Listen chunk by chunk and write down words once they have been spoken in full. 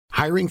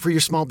Hiring for your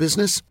small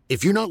business?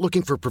 If you're not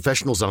looking for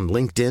professionals on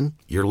LinkedIn,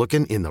 you're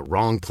looking in the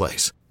wrong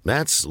place.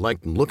 That's like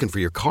looking for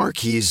your car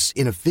keys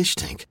in a fish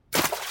tank.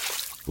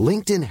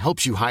 LinkedIn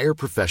helps you hire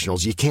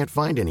professionals you can't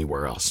find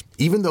anywhere else,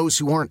 even those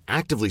who aren't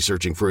actively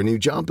searching for a new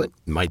job but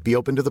might be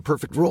open to the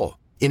perfect role.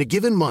 In a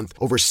given month,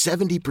 over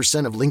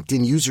 70% of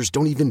LinkedIn users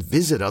don't even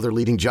visit other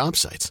leading job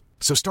sites.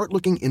 So start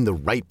looking in the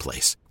right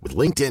place. With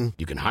LinkedIn,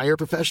 you can hire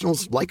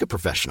professionals like a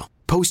professional.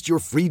 Post your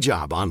free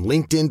job on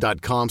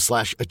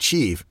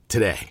linkedin.com/achieve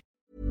today.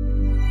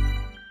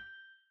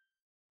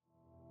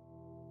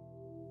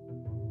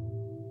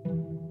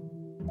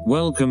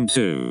 Welcome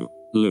to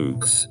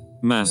Luke's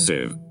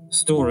Massive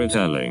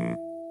Storytelling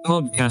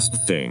Podcast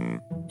Thing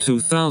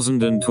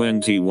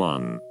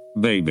 2021,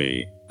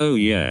 baby. Oh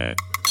yeah.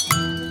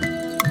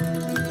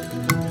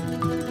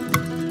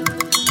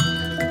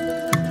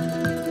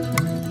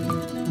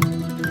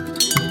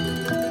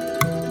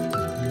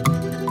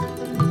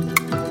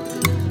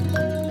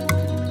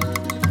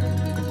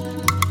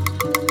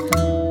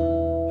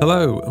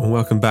 Hello and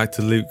welcome back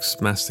to Luke's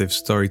Massive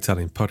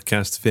Storytelling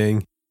Podcast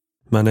Thing.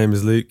 My name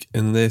is Luke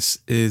and this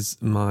is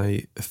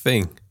my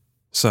thing.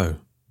 So,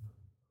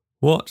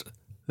 what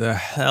the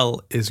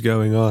hell is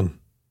going on?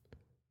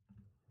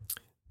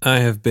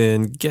 I have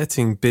been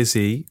getting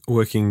busy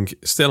working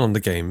still on the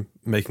game,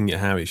 making it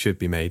how it should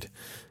be made,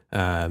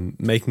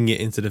 making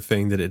it into the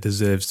thing that it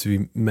deserves to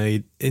be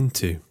made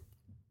into.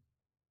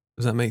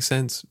 Does that make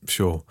sense?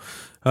 Sure.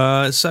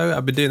 So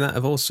I've been doing that.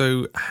 I've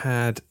also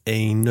had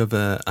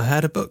I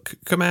had a book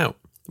come out.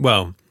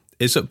 Well,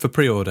 it's up for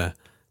pre-order.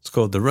 It's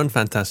called The Run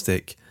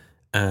Fantastic,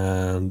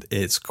 and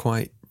it's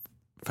quite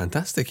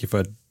fantastic if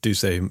I do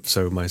say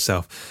so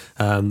myself.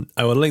 I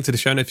will link to the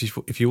show notes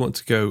if you want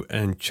to go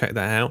and check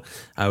that out.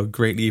 I would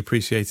greatly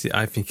appreciate it.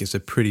 I think it's a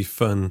pretty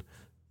fun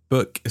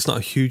book. It's not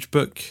a huge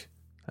book.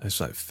 It's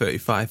like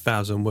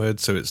 35,000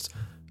 words, so it's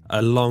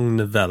a long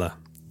novella,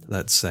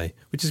 let's say,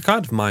 which is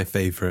kind of my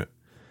favourite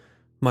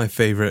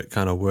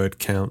kind of word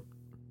count.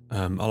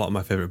 A lot of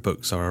my favourite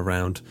books are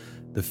around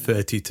the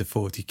 30 to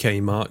 40k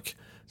mark.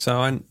 So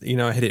I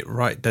hit it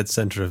right dead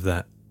centre of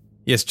that.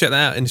 Yes, check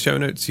that out in the show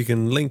notes. You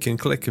can link and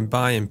click and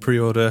buy and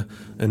pre-order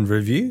and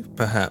review,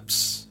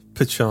 perhaps,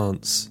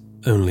 perchance,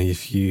 only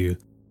if you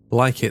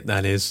like it,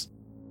 that is.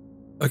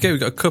 Okay,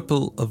 we've got a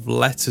couple of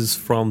letters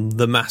from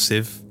The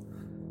Massive.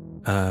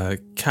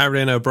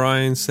 Karen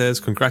O'Brien says,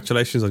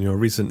 congratulations on your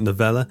recent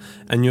novella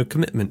and your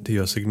commitment to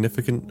your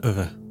significant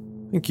other.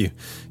 Thank you.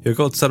 Your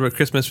goal to celebrate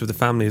Christmas with the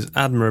family is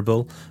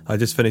admirable. I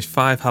just finished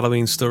 5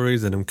 Halloween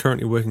stories and I'm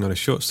currently working on a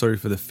short story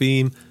for the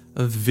theme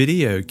of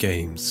video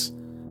games.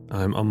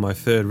 I'm on my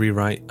 3rd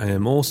rewrite. I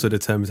am also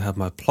determined to have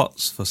my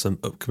plots for some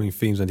upcoming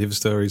themes and the other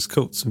stories.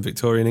 Cults in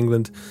Victorian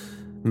England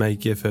may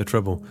give her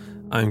trouble.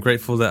 I am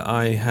grateful that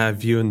I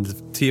have you and the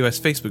TOS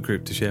Facebook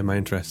group to share my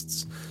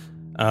interests.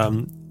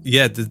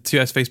 The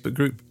TOS Facebook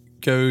group,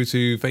 go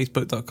to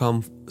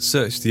facebook.com,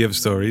 search the other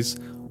stories,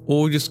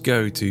 or just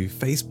go to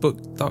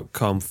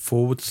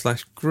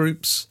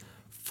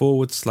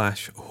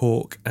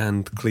facebook.com/groups/Hawk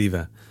and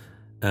Cleaver,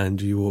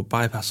 and you will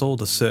bypass all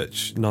the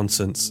search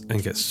nonsense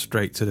and get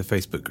straight to the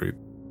Facebook group.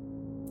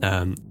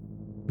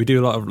 We do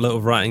a lot of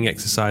little writing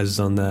exercises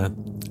on there,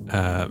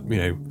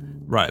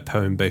 write a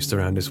poem based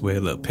around this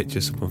weird little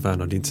picture someone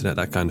found on the internet,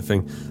 that kind of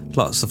thing.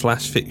 Lots of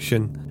flash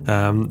fiction,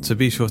 so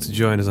be sure to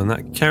join us on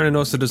that. Karen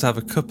also does have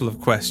a couple of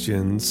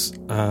questions.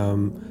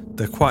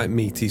 They're quite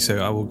meaty, so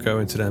I will go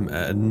into them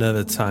at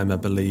another time, I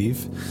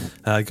believe.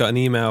 I got an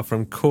email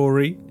from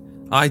Corey.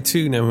 I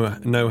too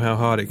know how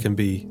hard it can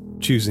be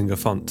choosing a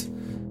font.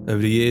 Over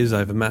the years,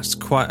 I've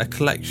amassed quite a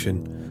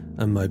collection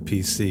on my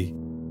PC. A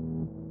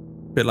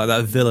bit like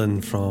that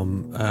villain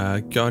from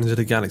Guardians of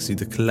the Galaxy,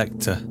 the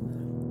Collector.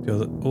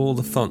 All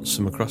the fonts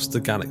from across the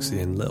galaxy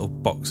in little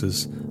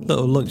boxes,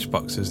 little lunch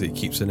boxes that he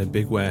keeps in a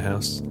big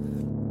warehouse.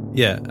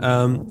 Yeah,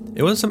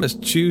 it wasn't so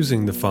much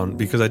choosing the font,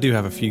 because I do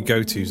have a few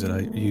go-tos that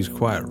I use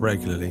quite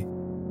regularly.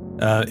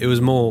 It was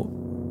more,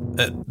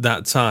 at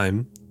that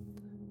time,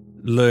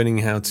 learning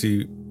how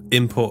to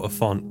import a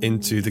font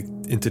into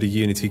the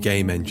Unity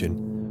game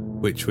engine,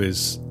 which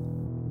was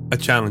a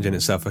challenge in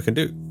itself. I can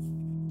do it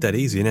dead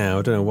easy now.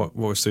 I don't know what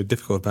was so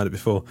difficult about it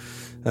before.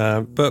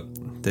 But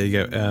there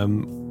you go.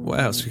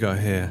 What else we got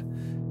here?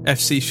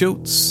 FC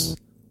Schultz,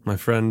 my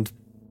friend,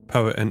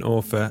 poet and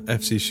author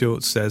FC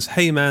Schultz, says,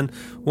 hey man,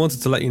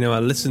 wanted to let you know I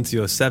listened to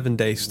your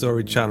 7-day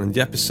story challenge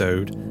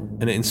episode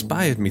and it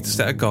inspired me to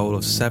set a goal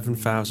of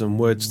 7,000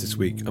 words this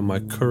week on my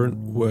current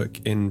work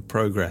in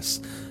progress.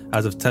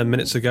 As of 10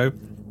 minutes ago,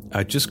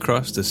 I just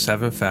crossed the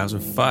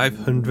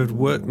 7,500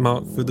 word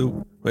mark for the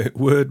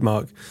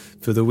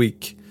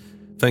week.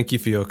 Thank you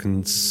for your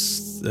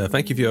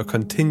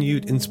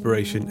continued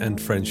inspiration and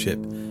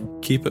friendship.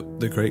 Keep up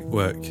the great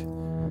work.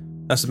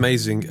 That's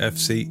amazing,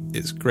 FC.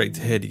 It's great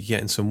to hear that you're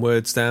getting some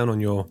words down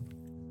on your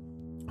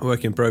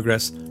work in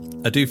progress.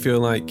 I do feel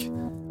like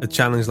a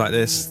challenge like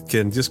this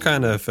can just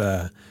kind of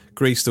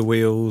grease the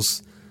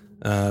wheels.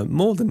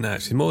 More than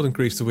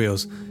grease the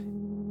wheels.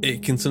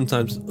 It can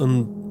sometimes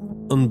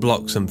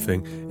unblock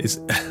something is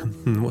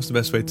what's the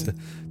best way to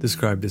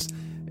describe this?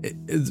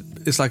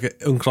 It's like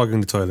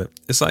unclogging the toilet.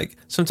 It's like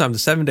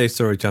sometimes the 7-day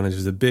story challenge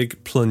is a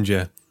big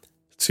plunger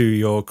to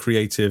your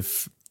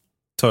creative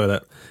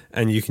toilet,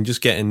 and you can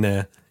just get in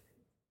there,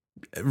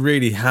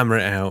 really hammer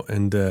it out,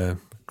 and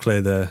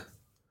clear the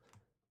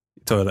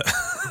toilet.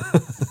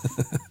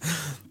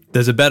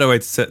 There's a better way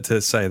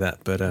to say that,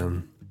 but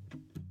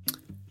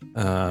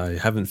I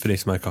haven't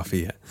finished my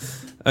coffee yet.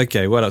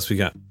 Okay, what else we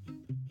got?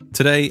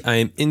 Today I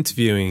am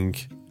interviewing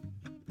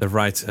the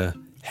writer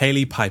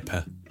Hailey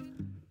Piper.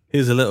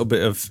 Here's a little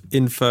bit of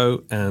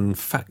info and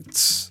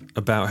facts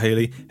about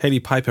Hailey. Hailey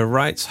Piper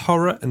writes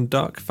horror and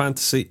dark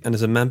fantasy and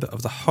is a member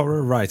of the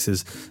Horror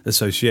Writers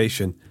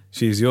Association.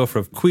 She is the author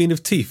of Queen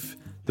of Teeth,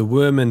 The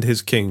Worm and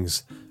His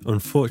Kings,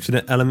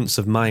 Unfortunate Elements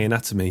of My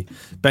Anatomy,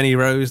 Benny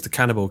Rose, The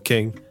Cannibal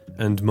King,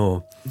 and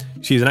more.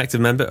 She is an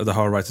active member of the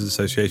Horror Writers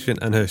Association,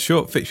 and her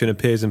short fiction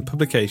appears in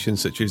publications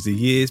such as the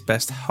year's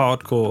best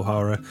hardcore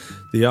horror,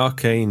 The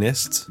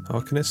Arcanist,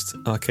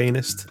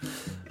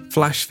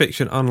 Flash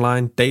Fiction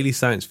Online, Daily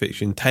Science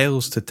Fiction,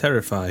 Tales to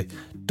Terrify,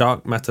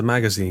 Dark Matter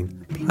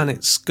Magazine,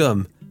 Planet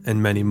Scum,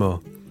 and many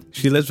more.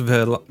 She lives with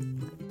her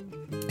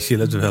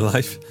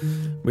life.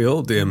 We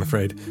all do, I'm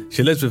afraid.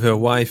 She lives with her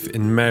wife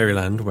in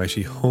Maryland, where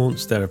she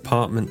haunts their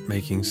apartment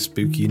making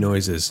spooky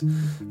noises.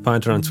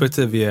 Find her on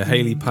Twitter via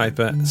Hailey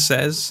Piper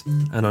Says,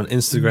 and on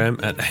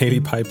Instagram at Hailey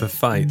Piper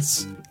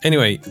Fights.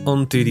 Anyway,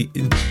 on to the...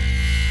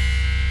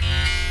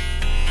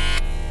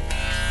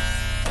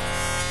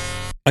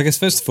 I guess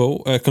first of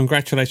all,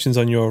 congratulations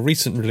on your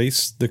recent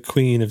release, The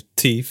Queen of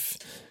Teeth.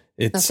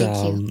 It's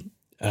thank you.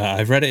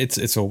 I've read it.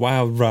 It's a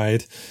wild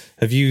ride.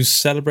 Have you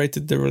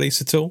celebrated the release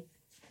at all?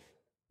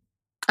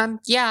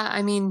 Yeah,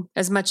 I mean,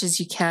 as much as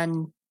you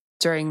can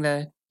during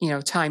the,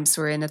 times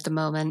we're in at the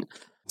moment.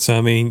 So,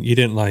 I mean, you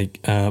didn't I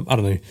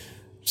don't know,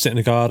 sit in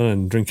the garden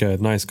and drink a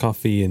nice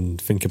coffee and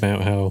think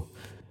about how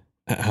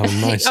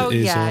nice it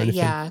is or anything?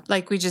 Yeah.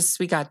 Like we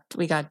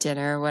got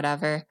dinner or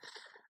whatever,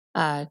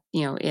 but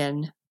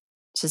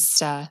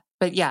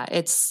yeah,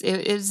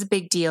 it was a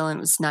big deal and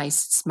it was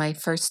nice. It's my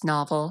first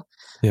novel.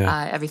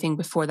 Yeah. Everything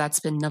before that's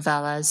been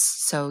novellas.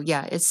 So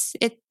yeah,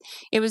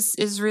 it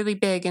was really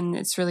big and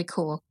it's really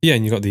cool. Yeah,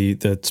 and you got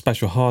the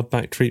special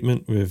hardback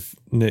treatment with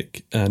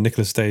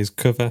Nicholas Day's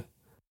cover.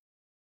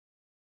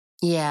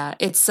 Yeah,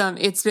 it's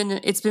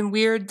been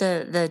weird,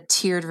 the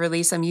tiered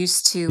release. I'm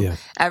used to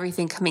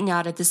everything coming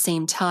out at the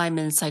same time,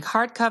 and it's like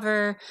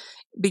hardcover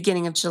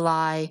beginning of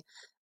July,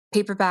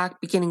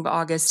 paperback beginning of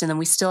August, and then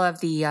we still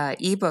have the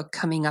ebook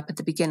coming up at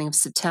the beginning of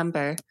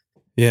September.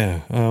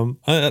 Yeah,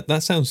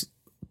 that sounds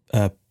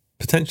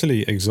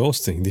potentially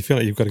exhausting. Do you feel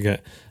like you've got to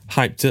get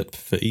hyped up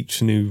for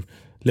each new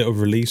little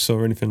release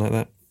or anything like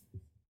that?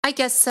 I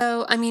guess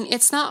so. I mean,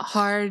 it's not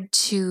hard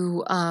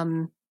to...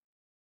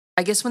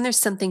 I guess when there's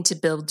something to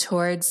build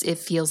towards, it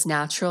feels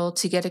natural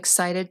to get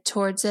excited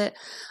towards it.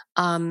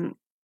 I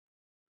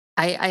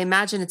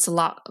imagine it's a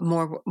lot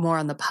more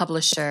on the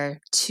publisher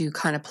to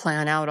kind of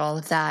plan out all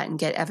of that and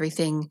get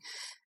everything,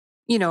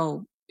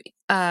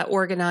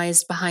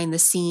 organized behind the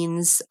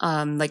scenes.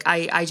 Like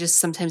I just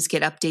sometimes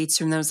get updates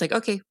from them. It's like,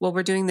 okay, well,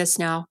 we're doing this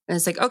now. And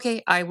it's like,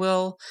 okay, I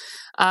will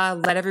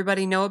let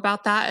everybody know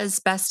about that as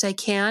best I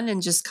can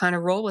and just kind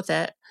of roll with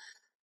it.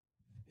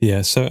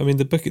 Yeah. So, I mean,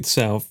 the book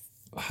itself,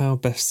 how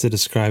best to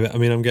describe it? I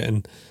mean, I'm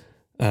getting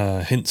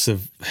hints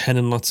of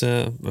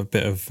Henenlotter, a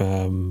bit of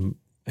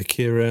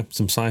Akira,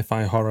 some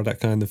sci-fi horror,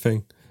 that kind of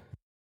thing.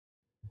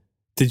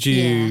 Did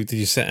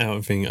you set out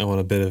and think, I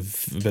want a bit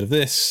of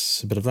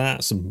this, a bit of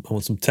that, I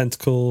want some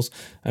tentacles,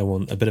 I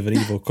want a bit of an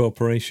evil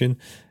corporation?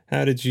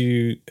 How did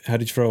you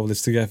throw all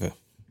this together?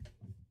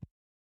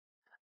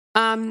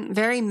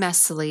 Very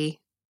messily,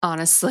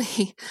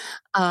 honestly.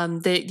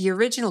 The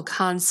original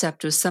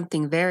concept was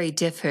something very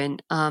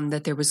different,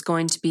 that there was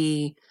going to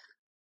be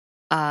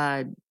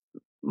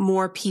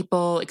more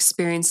people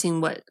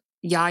experiencing what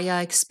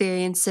Yaya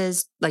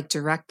experiences, like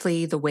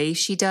directly the way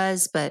she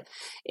does, but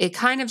it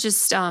kind of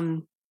just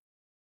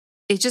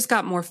it just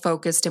got more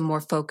focused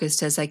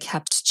as I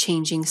kept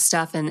changing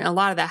stuff, and a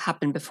lot of that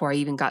happened before I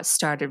even got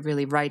started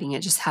really writing.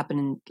 It just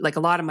happened like a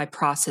lot of my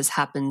process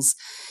happens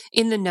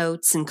in the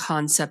notes and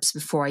concepts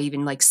before I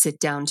even like sit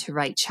down to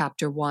write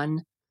chapter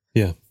 1.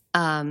 Yeah.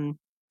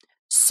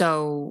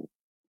 So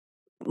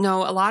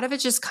no, a lot of it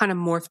just kind of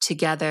morphed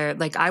together.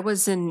 Like I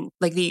was in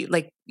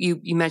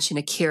you mentioned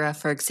Akira,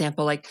 for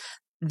example, like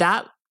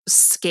that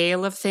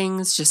scale of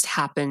things just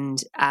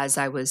happened as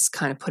I was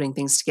kind of putting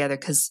things together.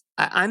 Cause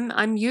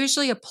I'm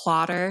usually a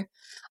plotter.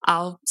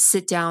 I'll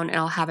sit down and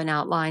I'll have an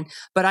outline,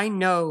 but I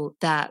know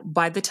that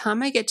by the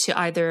time I get to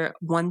either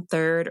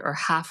 1/3 or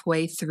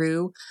halfway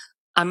through,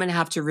 I'm going to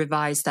have to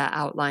revise that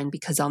outline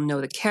because I'll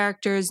know the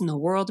characters and the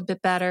world a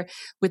bit better.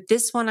 With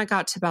this one, I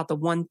got to about the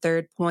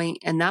 1/3 point,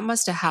 and that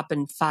must have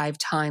happened 5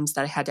 times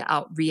that I had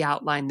to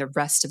re-outline the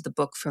rest of the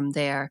book from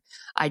there.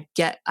 I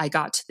got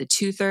to the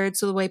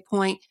 2/3 of the way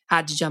point,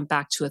 had to jump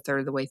back to 1/3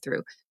 of the way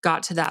through.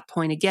 Got to that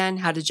point again,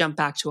 had to jump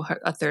back to a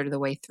 1/3 of the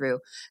way through.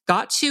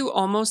 Got to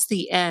almost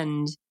the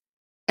end,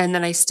 And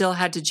then I still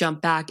had to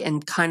jump back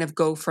and kind of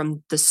go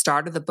from the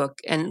start of the book.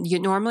 And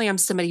normally I'm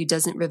somebody who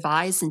doesn't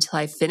revise until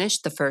I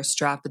finish the first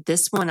draft. But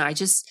this one,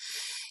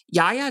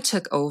 Yaya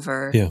took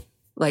over. Yeah.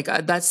 Like,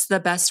 that's the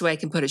best way I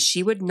can put it.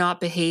 She would not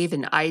behave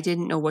and I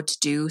didn't know what to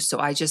do. So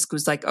I just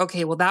was like,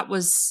 okay, well, that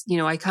was,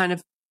 I kind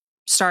of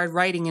started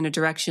writing in a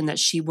direction that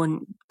she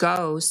wouldn't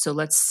go. So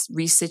let's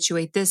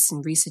resituate this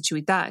and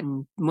resituate that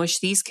and mush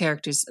these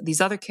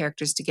other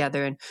characters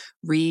together and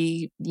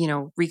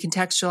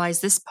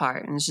recontextualize this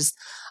part. And it's just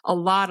a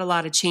lot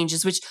of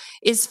changes, which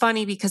is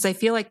funny because I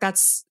feel like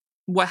that's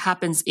what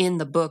happens in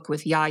the book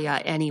with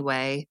Yaya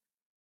anyway.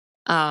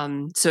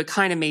 So it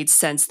kind of made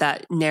sense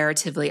that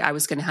narratively I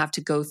was going to have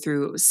to go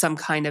through some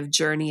kind of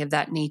journey of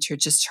that nature,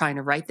 just trying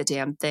to write the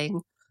damn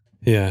thing.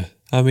 Yeah.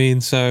 I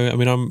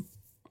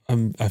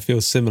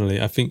feel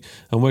similarly. I think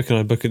I'm working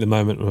on a book at the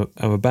moment.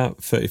 I'm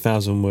about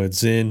 30,000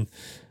 words in.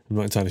 I'm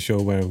not entirely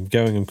sure where I'm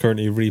going. I'm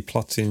currently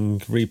replotting,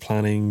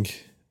 replanning,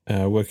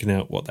 working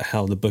out what the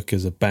hell the book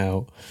is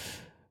about.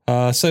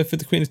 So for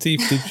The Queen of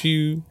Teeth,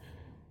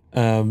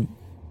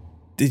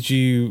 did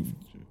you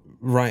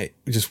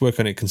just work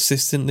on it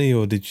consistently,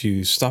 or did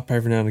you stop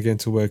every now and again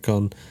to work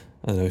on,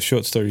 I don't know, a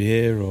short story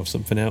here or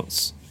something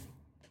else?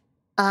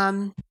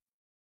 What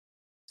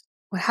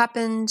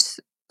happened?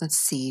 Let's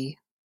see.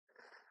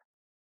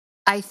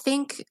 I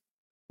think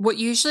what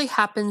usually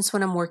happens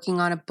when I'm working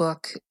on a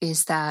book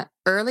is that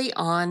early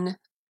on,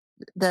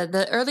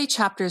 the early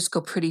chapters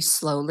go pretty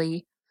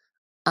slowly.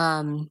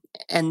 And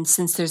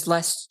since there's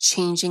less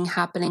changing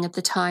happening at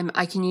the time,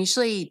 I can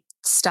usually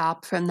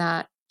stop from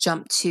that,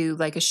 jump to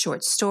like a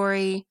short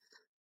story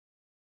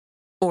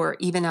or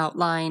even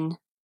outline,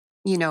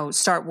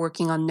 start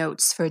working on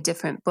notes for a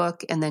different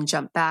book and then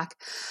jump back.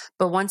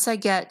 But once I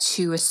get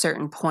to a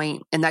certain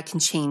point, and that can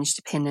change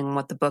depending on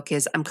what the book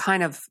is, I'm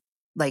kind of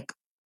like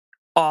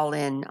all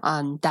in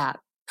on that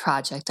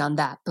project, on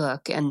that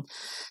book. And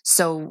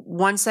so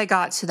once I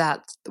got to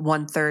that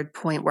 1/3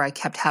 point where I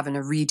kept having to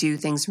redo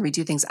things,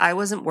 I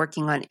wasn't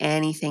working on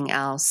anything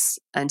else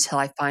until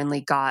I finally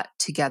got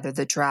together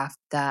the draft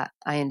that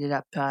I ended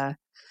up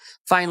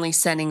finally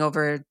sending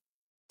over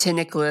to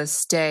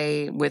Nicholas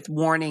Day with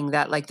warning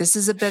that like, this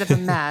is a bit of a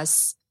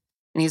mess.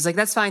 And he's like,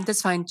 that's fine.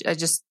 I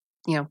just,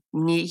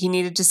 he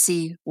needed to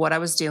see what I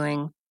was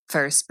doing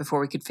first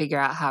before we could figure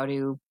out how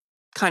to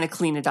kind of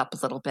clean it up a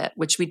little bit,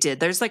 which we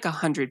did. There's like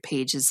 100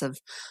 pages of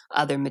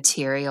other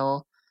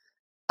material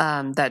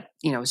that,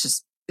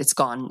 it's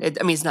gone.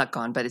 It's not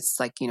gone, but it's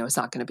like, it's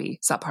not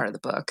part of the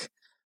book.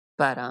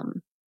 But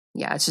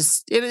yeah,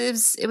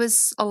 it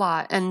was a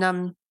lot.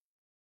 And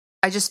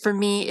for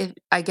me,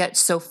 I get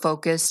so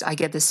focused, I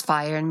get this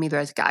fire in me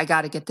that I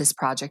got to get this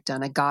project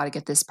done. I got to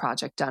get this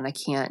project done. I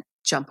can't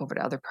jump over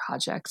to other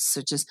projects.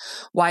 So just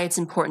why it's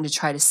important to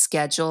try to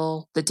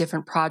schedule the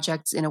different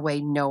projects in a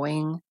way,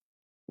 knowing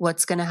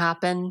what's going to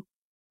happen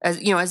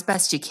as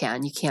best you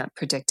can. You can't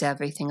predict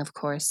everything, of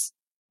course.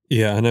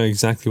 Yeah, I know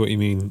exactly what you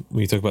mean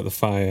when you talk about the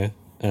fire.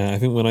 I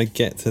think when I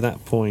get to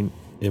that point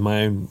in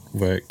my own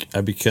work,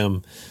 I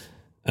become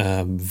I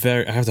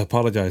have to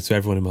apologize to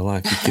everyone in my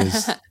life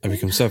because I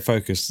become so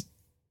focused.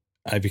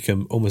 I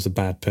become almost a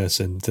bad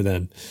person to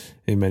them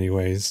in many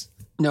ways.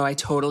 No, I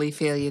totally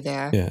feel you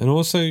there. Yeah, and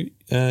also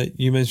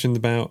you mentioned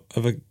about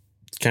other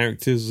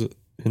characters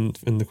in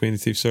the Queen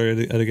of Teeth story. Are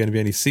there going to be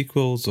any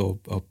sequels or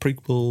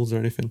prequels or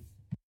anything?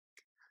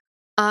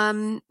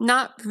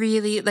 Not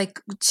really. A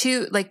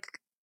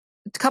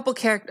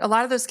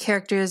lot of those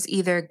characters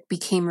either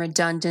became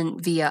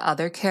redundant via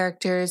other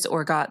characters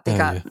or got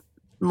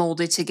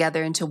molded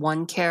together into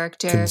one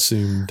character.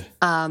 Consumed.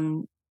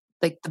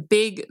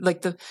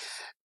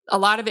 A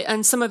lot of it,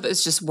 and some of it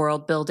is just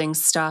world building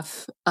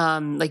stuff.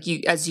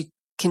 As you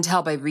can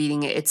tell by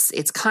reading it,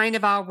 it's kind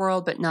of our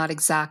world, but not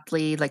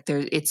exactly. Like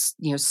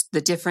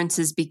the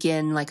differences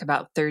begin like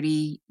about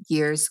 30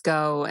 years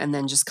ago, and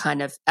then just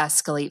kind of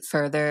escalate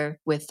further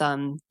with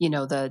the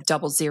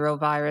 00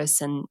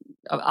 virus and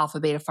Alpha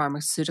Beta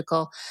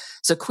Pharmaceutical.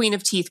 So Queen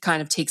of Teeth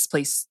kind of takes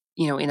place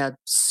in a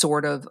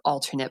sort of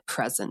alternate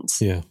present.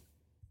 Yeah.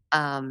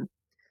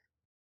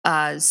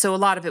 So a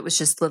lot of it was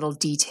just little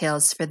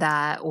details for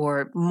that,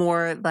 or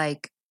more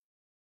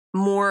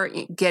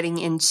getting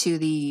into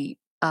the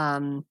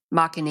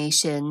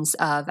machinations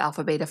of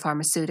Alpha Beta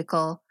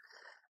Pharmaceutical.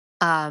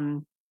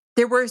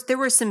 There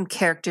were some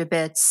character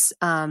bits,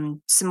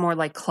 some more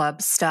like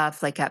club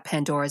stuff, like at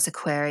Pandora's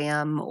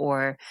Aquarium,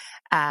 or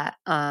at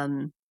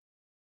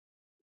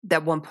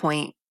that one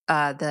point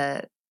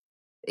the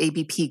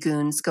ABP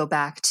goons go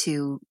back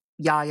to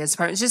Yaya's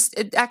apartment. It's just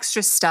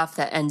extra stuff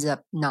that ends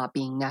up not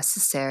being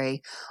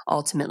necessary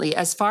ultimately.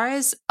 As far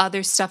as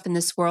other stuff in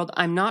this world,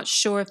 I'm not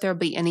sure if there'll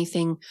be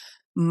anything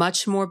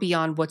much more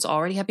beyond what's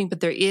already happening, but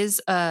there is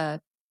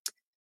a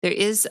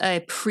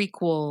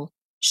prequel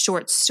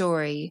short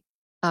story,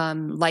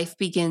 Life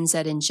Begins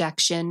at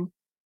Injection,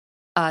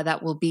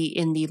 that will be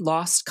in the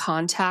Lost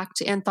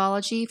Contact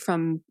anthology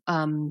from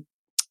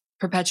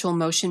Perpetual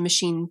Motion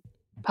Machine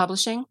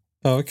Publishing.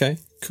 Oh, okay.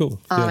 Cool.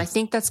 Yeah. I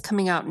think that's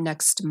coming out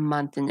next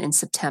month in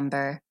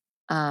September.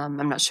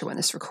 I'm not sure when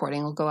this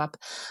recording will go up.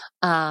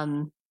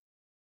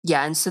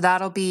 Yeah, and so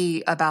that'll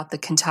be about the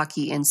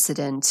Kentucky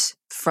incident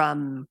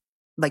from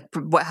like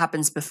what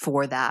happens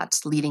before that,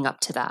 leading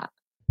up to that.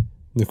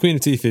 The Queen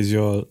of Teeth is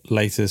your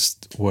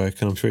latest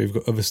work, and I'm sure you've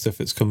got other stuff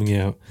that's coming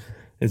out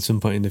at some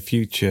point in the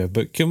future.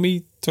 But can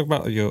we talk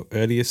about your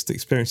earliest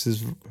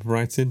experiences of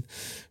writing?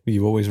 Were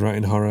you always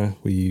writing horror?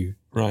 Were you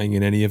writing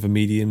in any other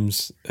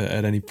mediums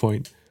at any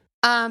point?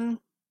 I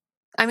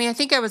mean, I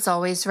think I was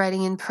always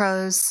writing in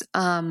prose.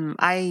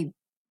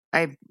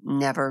 I've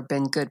never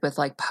been good with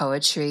like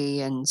poetry,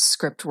 and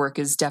script work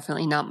is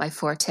definitely not my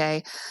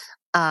forte.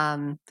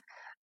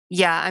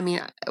 Yeah, I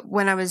mean,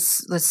 when I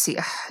was, let's see,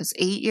 I was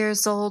 8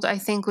 years old, I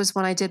think, was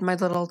when I did my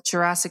little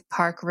Jurassic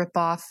Park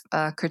ripoff,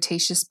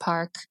 Cretaceous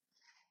Park.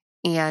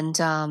 And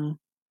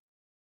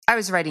I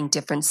was writing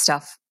different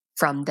stuff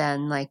from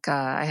then. Like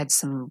I had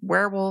some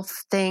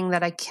werewolf thing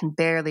that I can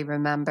barely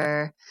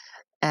remember,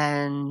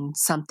 and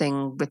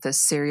something with a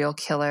serial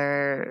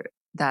killer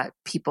that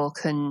people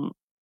couldn't,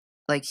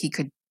 like he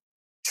could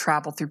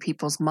travel through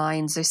people's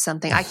minds or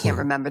something. I can't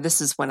remember.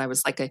 This was when I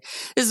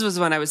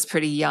was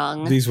pretty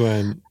young. These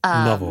weren't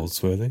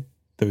novels, were they?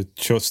 They were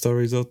short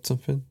stories or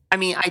something? I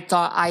mean, I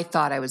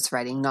thought I was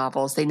writing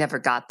novels. They never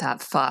got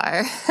that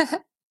far.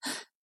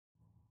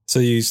 So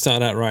you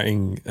started out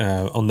writing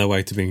on their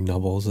way to being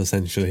novels,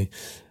 essentially.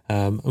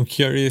 I'm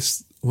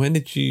curious, when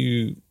did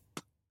you,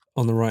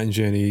 on the writing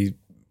journey,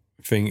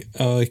 think,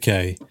 oh,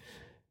 okay,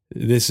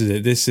 this is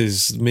it. This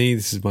is me.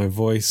 This is my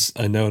voice.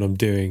 I know what I'm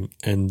doing.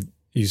 And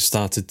you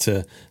started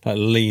to like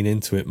lean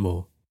into it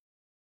more.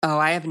 Oh,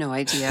 I have no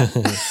idea.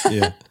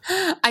 Yeah.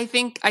 I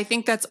think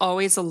that's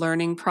always a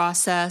learning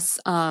process.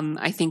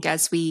 I think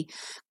as we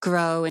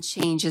grow and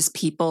change as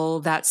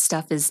people, that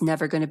stuff is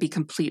never going to be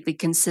completely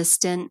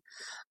consistent.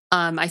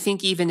 I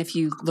think even if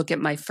you look at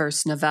my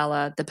first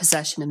novella, The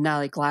Possession of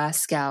Nellie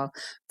Glasgow,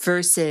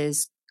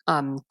 versus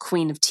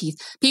Queen of Teeth,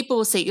 people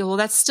will say, well,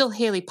 that's still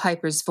Haley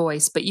Piper's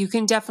voice, but you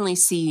can definitely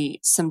see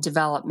some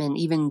development,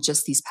 even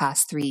just these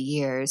past 3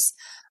 years.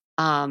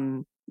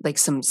 Like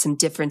some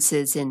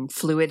differences in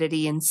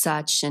fluidity and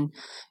such. And,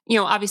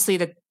 obviously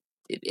that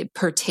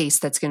per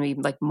taste, that's going to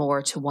be like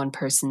more to one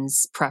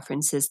person's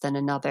preferences than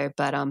another.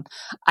 But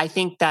I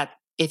think that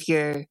if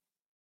you're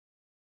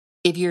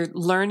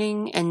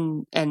learning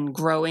and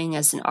growing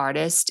as an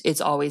artist,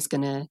 it's always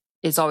gonna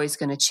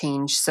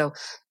change. So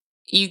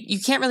you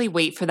can't really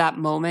wait for that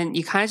moment.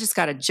 You kind of just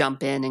got to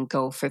jump in and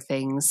go for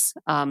things.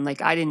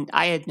 Like I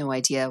had no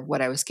idea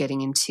what I was getting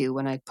into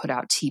when I put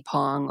out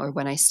T-Pong or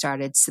when I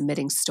started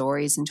submitting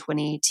stories in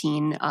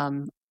 2018.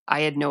 I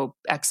had no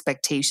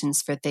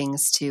expectations for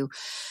things to,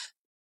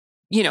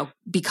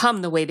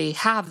 become the way they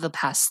have the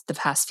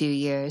past few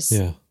years.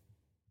 Yeah.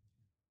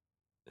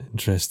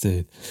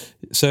 Interesting.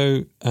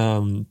 So,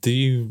 do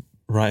you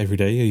write every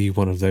day? Are you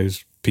one of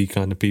those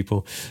kind of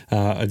people?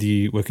 Do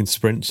you work in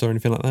sprints or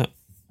anything like that?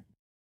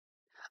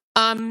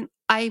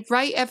 I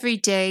write every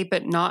day,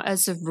 but not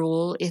as a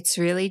rule. It's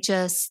really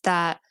just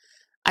that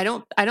I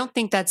don't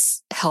think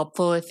that's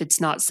helpful if it's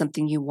not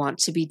something you want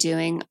to be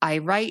doing. I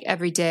write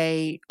every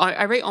day.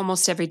 I write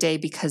almost every day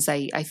because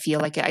I feel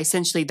like it.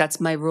 Essentially, that's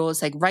my rule,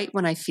 is like write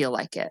when I feel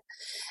like it.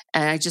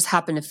 And I just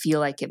happen to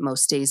feel like it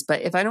most days.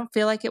 But if I don't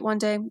feel like it one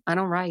day, I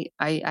don't write.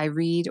 I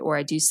read, or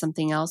I do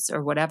something else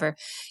or whatever.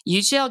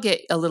 Usually I'll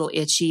get a little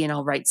itchy and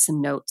I'll write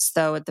some notes,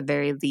 though, at the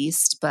very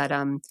least. But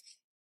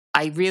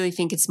I really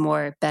think it's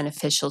more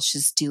beneficial to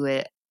just do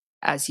it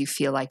as you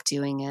feel like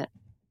doing it.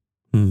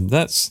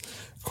 That's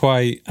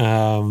quite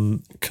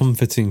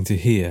comforting to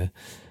hear.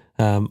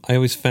 I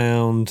always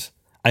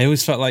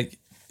felt like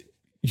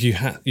you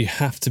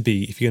have to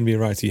be, if you're going to be a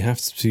writer, you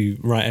have to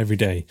write every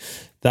day.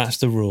 That's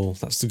the rule.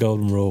 That's the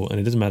golden rule. And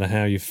it doesn't matter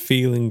how you're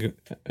feeling.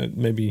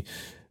 Maybe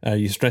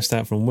you're stressed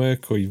out from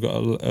work, or you've got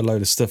a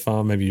load of stuff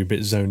on. Maybe you're a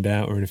bit zoned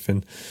out or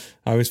anything.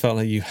 I always felt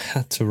like you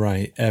had to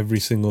write every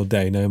single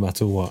day, no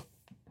matter what.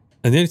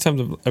 And the only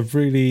times I've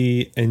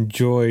really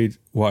enjoyed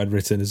what I'd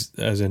written,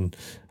 as in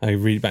I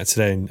read it back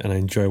today and I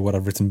enjoy what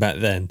I've written back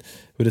then,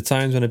 were the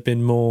times when I've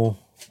been more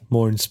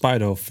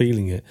inspired or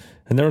feeling it.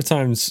 And there are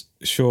times,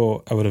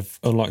 sure, I would have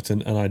unlocked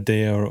an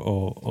idea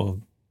or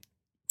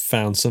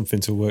found something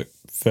to work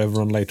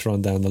further on later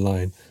on down the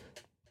line.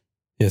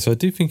 Yeah, so I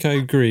do think I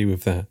agree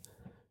with that.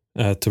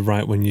 To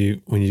write when you're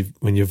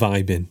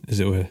vibing, as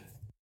it were.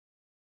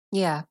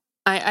 Yeah,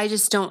 I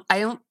just don't.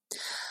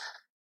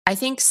 I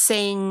think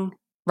saying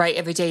write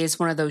every day is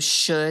one of those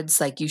shoulds.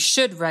 Like you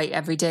should write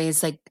every day.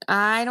 Is like,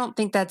 I don't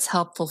think that's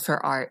helpful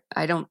for art.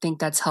 I don't think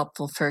that's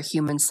helpful for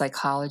human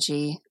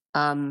psychology.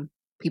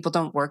 People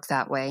don't work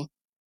that way,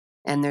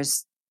 and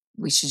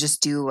we should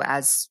just do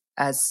as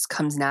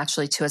comes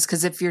naturally to us.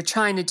 Because if you're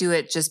trying to do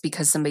it just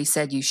because somebody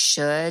said you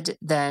should,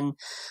 then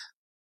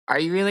are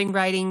you really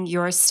writing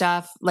your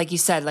stuff? Like you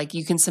said, like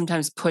you can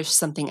sometimes push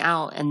something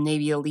out and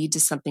maybe it'll lead to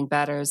something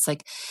better. It's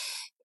like,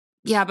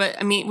 yeah, but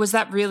I mean, was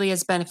that really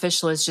as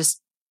beneficial as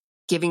just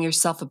giving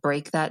yourself a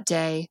break that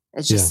day?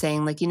 It's just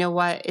saying like, you know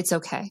what, it's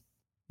okay.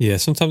 Yeah,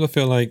 sometimes I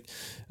feel like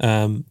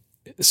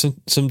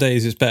some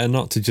days it's better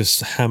not to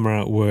just hammer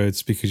out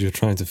words because you're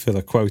trying to fill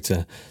a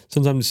quota.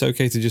 Sometimes it's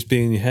okay to just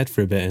be in your head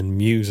for a bit and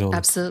muse on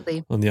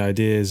Absolutely. on the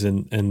ideas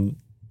and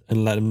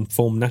let them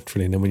form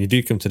naturally. And then when you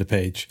do come to the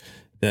page,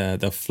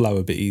 they'll flow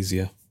a bit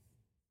easier.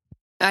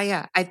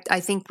 Yeah, I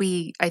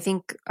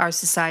think our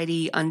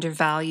society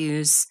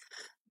undervalues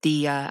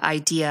the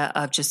idea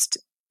of just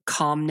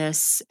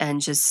calmness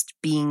and just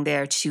being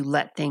there to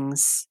let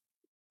things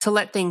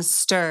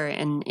stir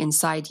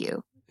inside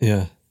you.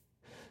 Yeah.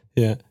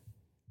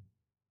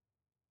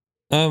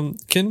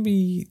 Can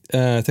we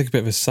take a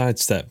bit of a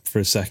sidestep for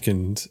a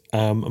second?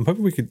 I'm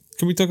hoping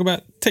can we talk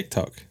about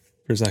TikTok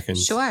for a second?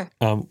 Sure.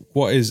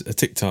 What is a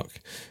TikTok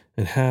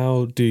and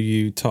how do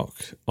you talk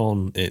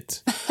on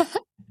it?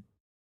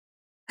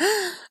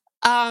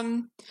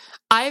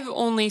 I've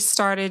only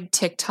started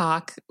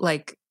TikTok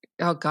like,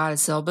 oh God,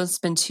 it's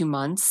almost been 2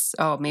 months.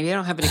 Oh, maybe I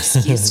don't have an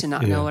excuse to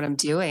not know what I'm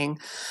doing.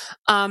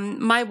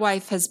 My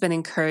wife has been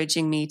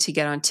encouraging me to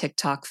get on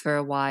TikTok for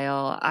a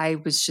while. I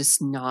was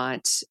just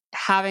not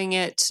having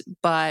it,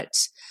 but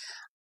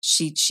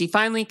she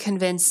finally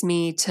convinced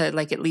me to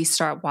like at least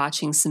start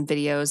watching some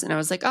videos, and I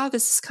was like, oh,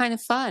 this is kind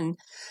of fun.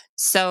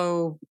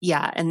 So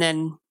yeah, and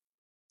then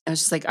I was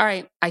just like, all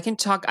right, I can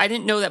talk. I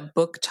didn't know that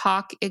book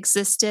talk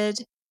existed.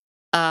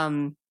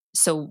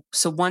 So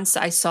once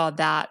I saw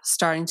that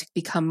starting to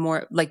become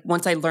more like,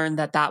 once I learned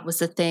that that was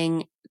a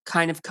thing,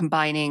 kind of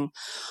combining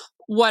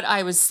what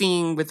I was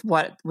seeing with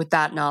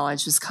that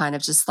knowledge was kind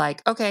of just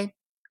like, okay,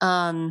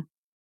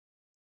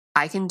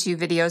 I can do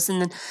videos.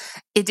 And then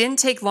it didn't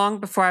take long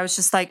before I was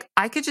just like,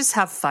 I could just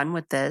have fun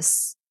with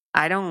this.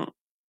 I don't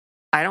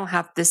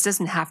have, this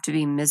doesn't have to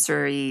be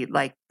misery.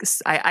 Like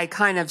I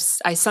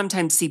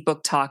sometimes see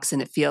book talks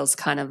and it feels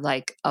kind of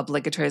like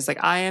obligatory. It's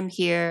like, I am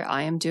here,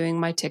 I am doing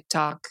my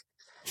TikTok.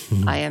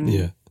 I am,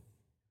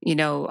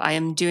 I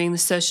am doing the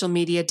social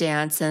media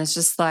dance. And it's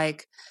just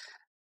like,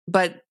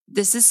 but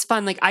this is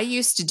fun. Like I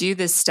used to do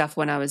this stuff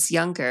when I was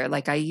younger.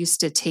 Like I used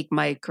to take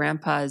my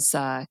grandpa's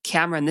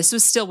camera, and this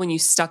was still when you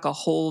stuck a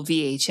whole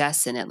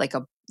VHS in it, like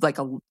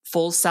a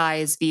full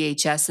size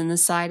VHS in the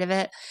side of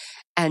it.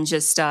 And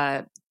just,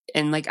 and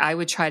like I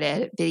would try to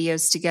edit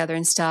videos together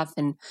and stuff.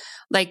 And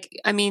like,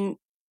 I mean,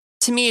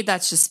 to me,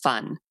 that's just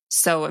fun.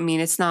 So, I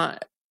mean, it's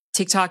not,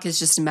 TikTok is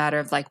just a matter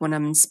of like, when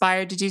I'm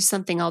inspired to do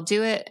something, I'll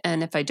do it.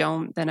 And if I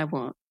don't, then I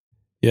won't.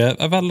 Yeah,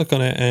 I've had a look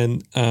on it,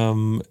 and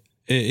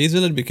it is a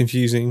little bit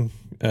confusing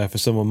for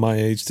someone my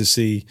age to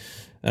see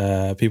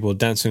people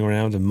dancing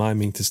around and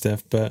miming to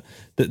stuff. But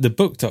the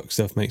book talk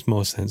stuff makes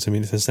more sense. I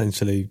mean, it's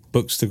essentially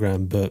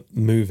Bookstagram, but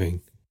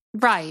moving.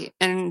 Right.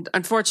 And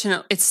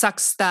unfortunately, it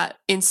sucks that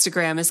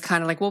Instagram is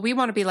kind of like, well, we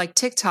want to be like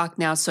TikTok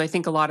now. So I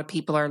think a lot of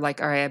people are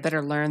like, all right, I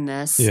better learn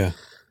this. Yeah.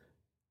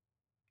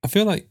 I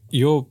feel like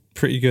you're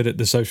pretty good at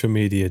the social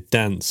media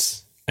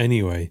dance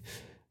anyway.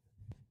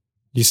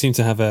 You seem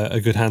to have a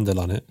good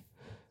handle on it.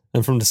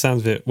 And from the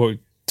sounds of it, what we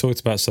talked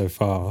about so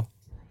far,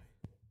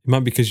 it might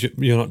be because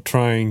you're not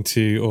trying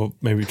to, or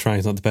maybe trying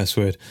is not the best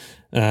word,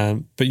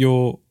 but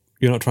you're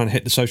not trying to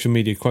hit the social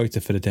media quota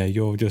for the day.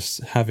 You're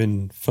just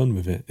having fun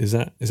with it. Is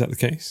that the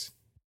case?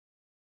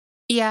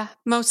 Yeah,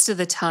 most of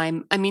the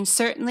time. I mean,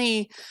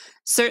 certainly,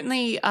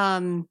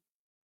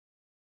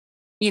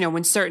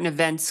 when certain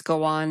events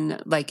go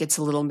on, like it's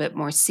a little bit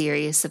more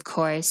serious, of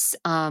course.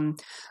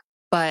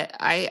 But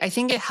I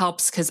think it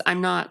helps because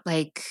I'm not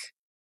like,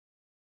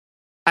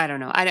 I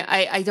don't know.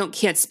 I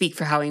can't speak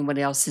for how anyone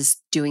else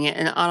is doing it.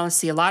 And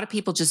honestly, a lot of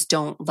people just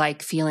don't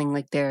like feeling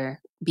like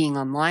they're being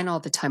online all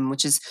the time,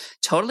 which is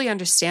totally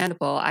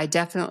understandable. I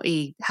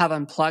definitely have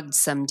unplugged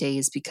some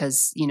days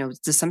because,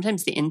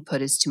 sometimes the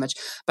input is too much,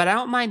 but I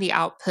don't mind the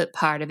output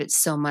part of it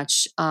so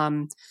much.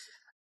 I'm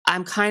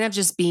kind of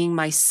just being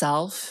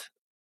myself.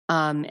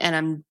 And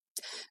I'm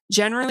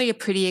generally a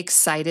pretty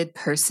excited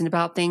person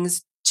about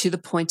things to the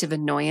point of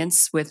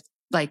annoyance with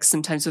like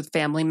sometimes with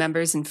family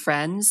members and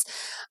friends.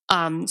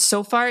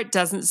 So far, it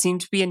doesn't seem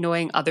to be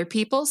annoying other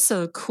people.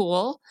 So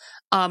cool.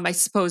 I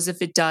suppose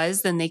if it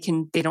does, then they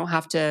don't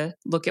have to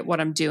look at what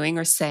I'm doing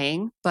or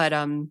saying. But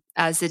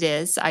as it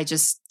is, I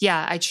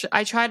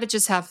try to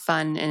just have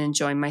fun and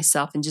enjoy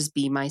myself and just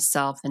be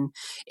myself. And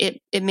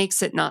it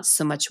makes it not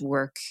so much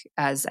work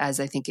as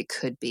I think it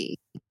could be.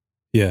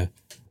 Yeah.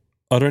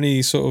 Are there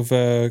any sort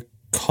of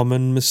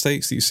common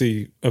mistakes that you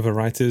see other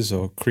writers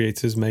or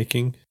creators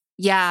making?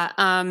 Yeah,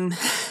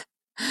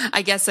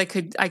 I guess I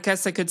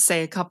could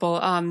say a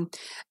couple.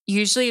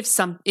 Usually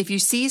if you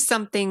see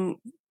something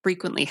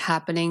frequently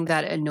happening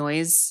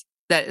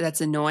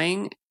that's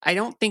annoying, I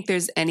don't think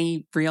there's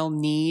any real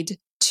need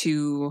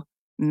to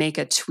make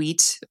a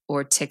tweet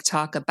or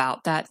TikTok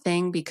about that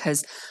thing,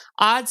 because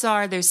odds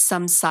are there's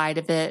some side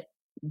of it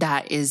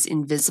that is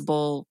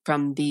invisible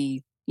from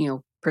the,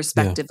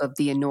 perspective of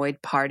the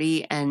annoyed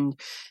party. And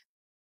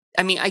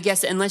I mean, I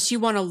guess unless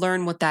you want to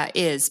learn what that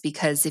is,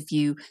 because if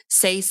you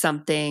say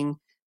something,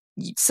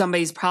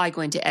 somebody's probably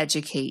going to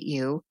educate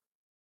you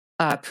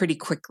pretty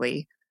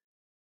quickly.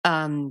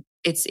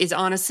 It's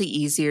honestly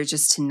easier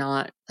just to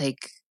not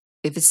like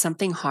if it's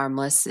something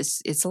harmless,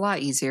 it's a lot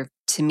easier,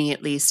 to me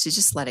at least, to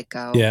just let it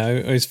go. Yeah,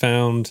 I always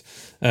found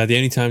the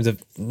only times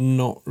I've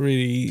not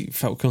really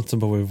felt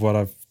comfortable with what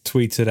I've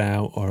tweeted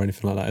out or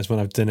anything like that is when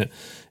I've done it,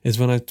 is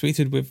when I've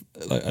tweeted with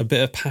like a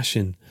bit of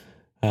passion.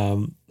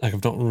 Like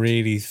I've not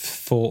really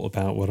thought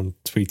about what I'm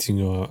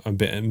tweeting, or a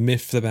bit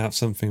miffed about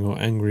something or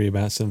angry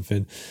about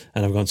something,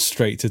 and I've gone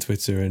straight to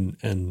Twitter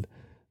and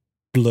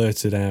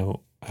blurted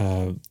out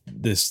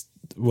this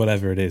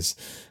whatever it is.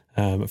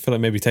 I feel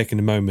like maybe taking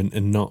a moment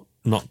and not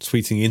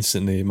tweeting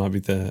instantly might be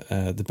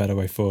the better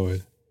way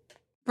forward.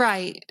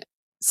 Right.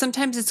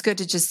 Sometimes it's good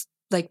to just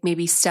like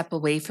maybe step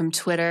away from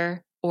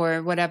Twitter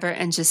or whatever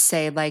and just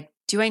say like,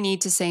 do I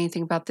need to say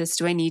anything about this?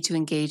 Do I need to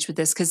engage with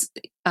this? Because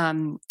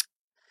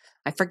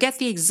I forget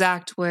the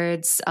exact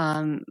words.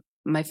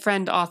 My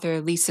friend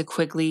author Lisa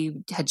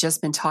Quigley had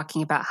just been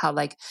talking about how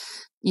like,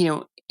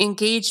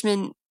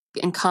 engagement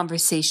and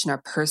conversation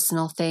are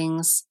personal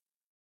things.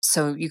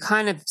 So you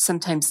kind of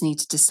sometimes need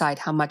to decide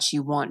how much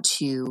you want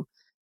to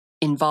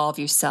involve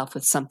yourself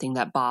with something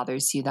that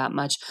bothers you that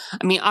much.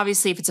 I mean,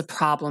 obviously, if it's a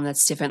problem,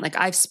 that's different. Like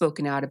I've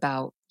spoken out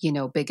about,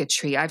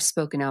 bigotry. I've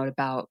spoken out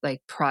about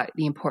like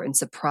the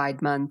importance of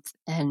Pride Month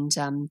and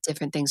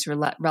different things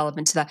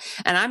relevant to that.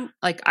 And I'm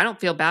like, I don't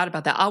feel bad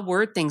about that. I'll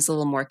word things a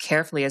little more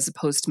carefully as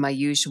opposed to my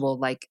usual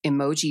like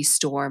emoji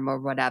storm or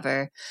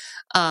whatever.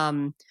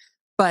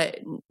 But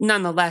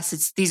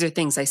nonetheless, these are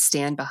things I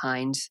stand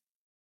behind.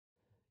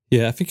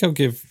 Yeah, I think I'll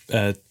give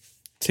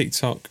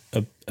TikTok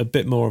a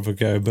bit more of a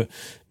go, but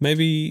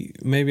maybe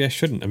I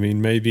shouldn't. I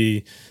mean,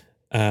 maybe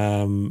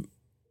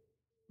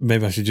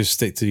I should just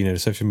stick to the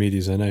social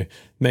medias I know.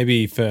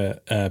 Maybe for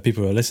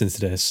people who are listening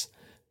to this,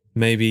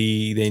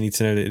 maybe they need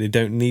to know that they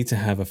don't need to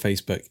have a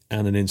Facebook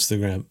and an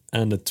Instagram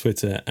and a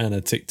Twitter and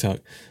a TikTok.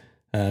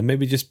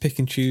 Maybe just pick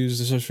and choose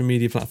the social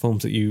media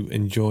platforms that you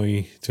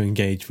enjoy to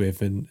engage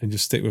with and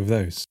just stick with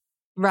those.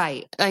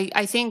 Right.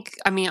 I think,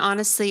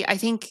 honestly, I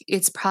think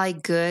it's probably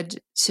good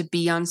to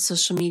be on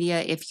social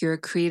media if you're a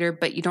creator,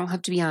 but you don't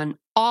have to be on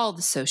all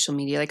the social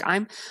media. Like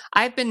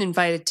I've been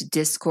invited to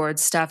Discord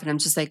stuff and I'm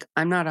just like,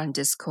 I'm not on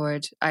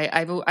Discord.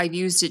 I've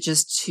used it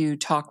just to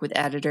talk with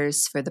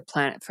editors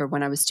for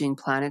when I was doing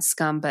Planet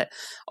Scum, but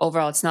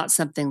overall it's not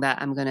something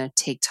that I'm going to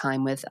take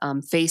time with.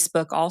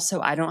 Facebook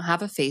also, I don't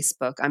have a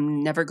Facebook.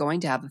 I'm never going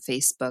to have a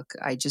Facebook.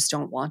 I just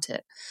don't want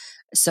it.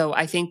 So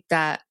I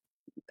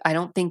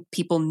don't think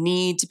people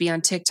need to be on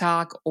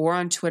TikTok or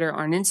on Twitter or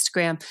on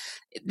Instagram.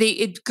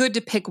 It's good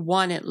to pick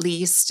one at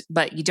least,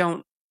 but you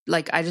don't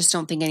I just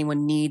don't think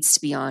anyone needs to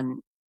be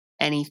on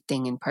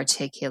anything in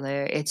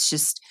particular. It's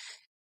just,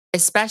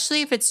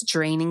 especially if it's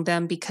draining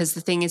them, because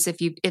the thing is,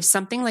 if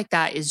something like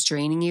that is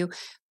draining you,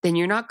 then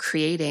you're not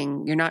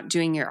creating, you're not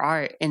doing your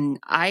art. And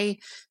I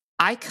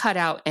cut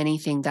out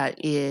anything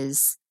that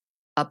is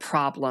a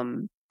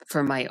problem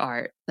for my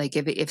art. Like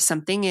if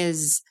something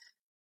is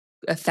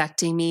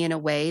affecting me in a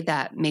way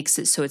that makes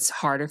it so it's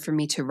harder for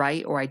me to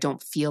write, or I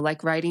don't feel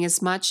like writing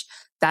as much,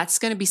 that's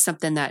going to be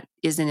something that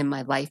isn't in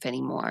my life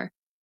anymore.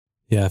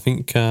 Yeah, I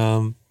think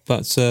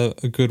that's a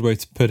good way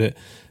to put it.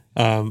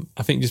 I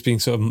think just being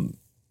sort of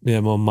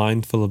more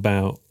mindful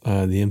about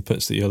the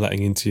inputs that you're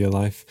letting into your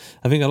life.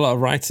 I think a lot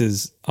of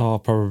writers are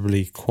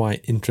probably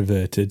quite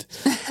introverted,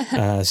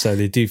 so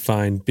they do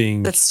find being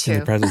in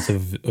the presence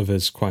of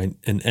others quite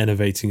an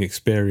enervating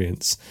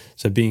experience.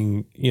 So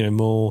being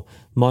more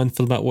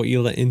mindful about what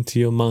you let into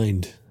your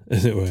mind,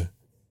 as it were.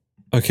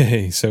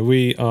 Okay, so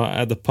we are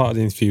at the part of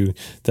the interview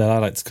that I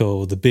like to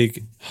call the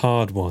big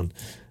hard one.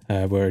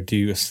 Where I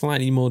do a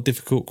slightly more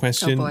difficult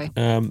question. Oh boy.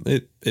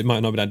 It might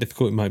not be that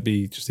difficult. It might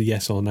be just a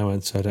yes or no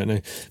answer. I don't know.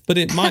 But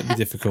it might be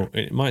difficult.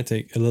 It might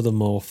take a little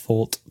more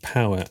thought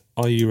power.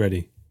 Are you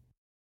ready?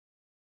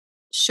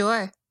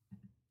 Sure.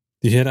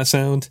 Do you hear that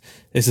sound?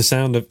 It's the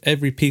sound of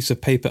every piece of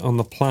paper on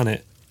the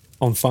planet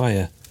on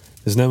fire.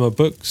 There's no more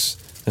books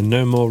and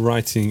no more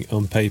writing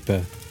on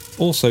paper.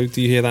 Also, do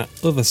you hear that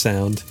other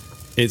sound?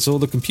 It's all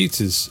the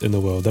computers in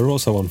the world. They're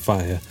also on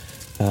fire.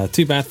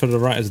 Too bad for the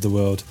writers of the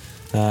world.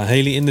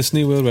 Haley, in this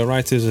new world where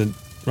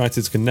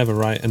writers can never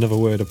write another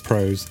word of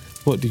prose,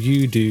 what do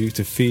you do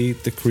to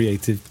feed the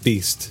creative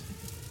beast?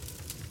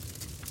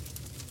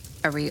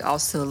 Are we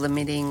also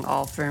limiting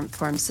all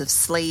forms of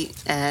slate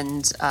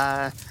and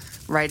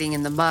writing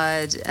in the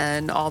mud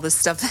and all the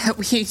stuff that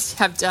we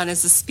have done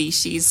as a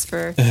species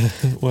for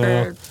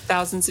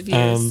thousands of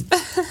years?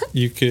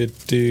 You could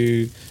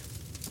do...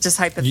 Just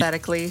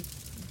hypothetically.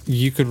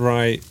 You could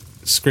write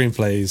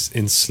screenplays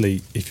in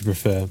sleep if you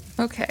prefer.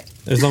 Okay.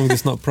 As long as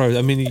it's not prose.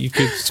 I mean, you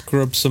could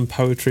scrub some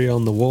poetry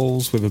on the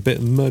walls with a bit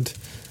of mud.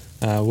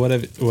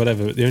 Whatever.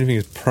 The only thing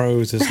is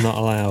prose is not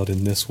allowed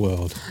in this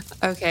world.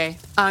 Okay.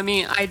 I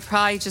mean, I'd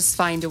probably just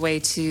find a way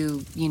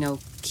to,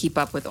 keep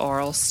up with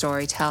oral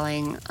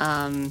storytelling,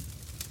 that's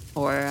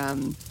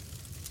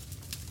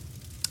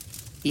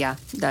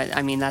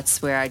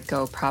where I'd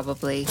go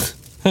probably.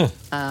 Huh.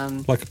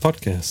 Like a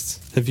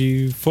podcast. Have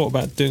you thought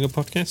about doing a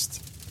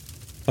podcast?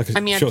 Like a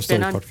short story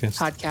podcast?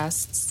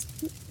 Podcasts.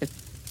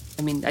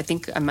 I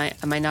think, am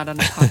I not on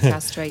a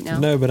podcast right now?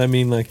 No, but I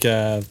mean like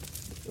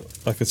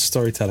like a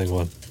storytelling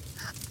one?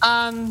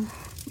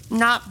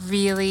 Not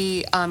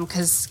really,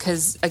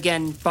 because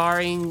again,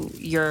 barring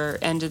your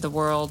end of the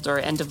world or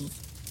end of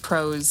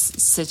prose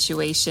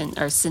situation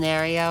or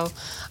scenario,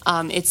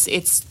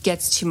 it's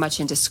gets too much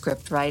into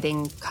script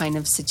writing kind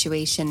of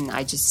situation.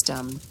 I just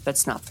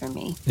that's not for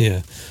me.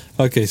 Yeah.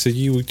 Okay, so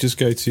you would just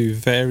go to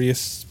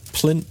various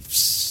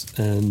plinths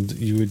and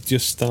you would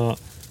just start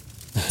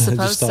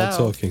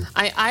talking.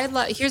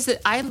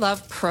 I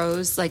love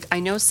prose. Like,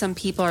 I know some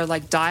people are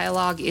like,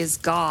 dialogue is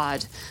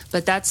God,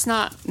 but that's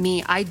not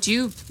me. I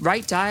do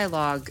write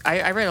dialogue.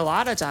 I write a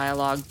lot of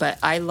dialogue, but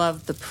I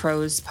love the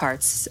prose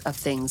parts of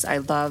things. I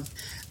love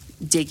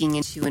digging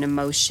into an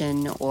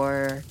emotion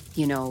or,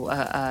 you know,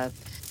 a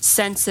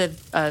sense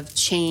of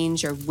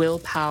change or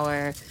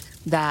willpower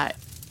that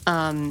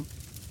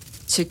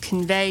to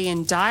convey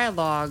in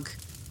dialogue,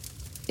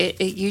 it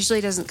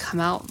usually doesn't come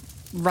out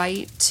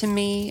right to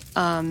me.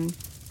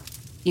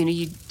 You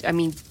know, I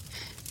mean,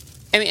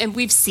 and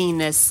we've seen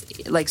this,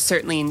 like,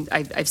 certainly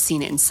I've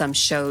seen it in some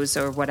shows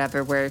or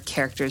whatever, where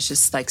characters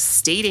just like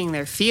stating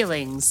their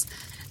feelings.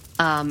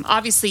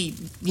 Obviously,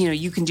 you know,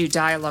 you can do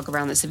dialogue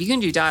around this. If you can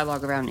do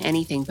dialogue around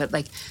anything, but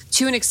like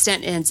to an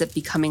extent, it ends up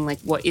becoming like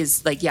what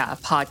is like, yeah, a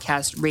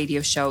podcast,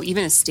 radio show,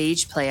 even a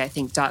stage play. I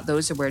think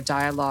those are where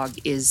dialogue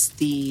is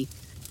the,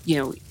 you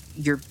know,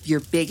 your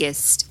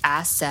biggest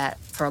asset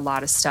for a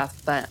lot of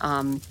stuff. But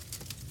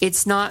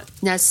it's not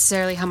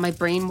necessarily how my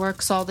brain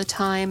works all the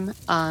time.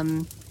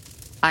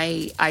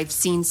 I've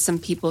seen some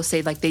people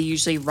say like they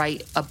usually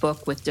write a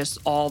book with just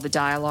all the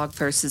dialogue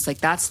versus like,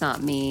 that's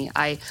not me.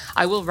 I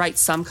will write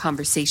some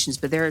conversations,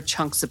 but there are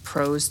chunks of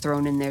prose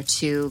thrown in there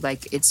too.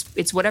 Like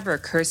it's whatever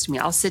occurs to me.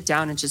 I'll sit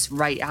down and just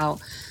write out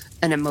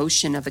an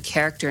emotion of a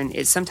character,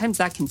 and sometimes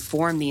that can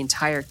form the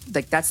entire,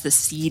 like, that's the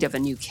seed of a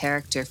new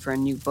character for a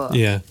new book.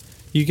 Yeah,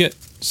 you get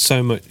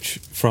so much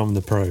from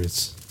the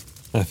prose,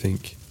 I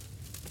think.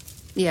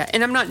 Yeah,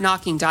 and I'm not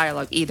knocking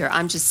dialogue either.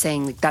 I'm just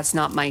saying like that's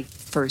not my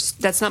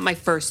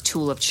first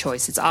tool of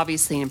choice. It's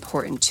obviously an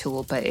important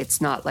tool, but it's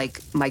not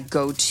like my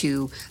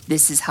go-to,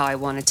 this is how I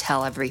want to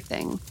tell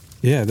everything.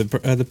 Yeah,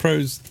 the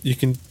prose, you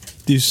can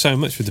do so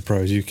much with the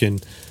prose. You can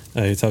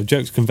tell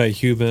jokes, convey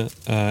humour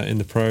in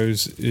the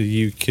prose.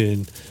 You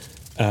can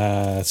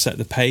set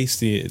the pace,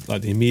 the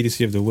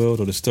immediacy of the world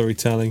or the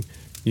storytelling.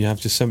 You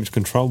have just so much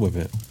control with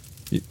it.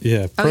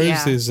 Yeah,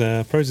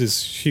 prose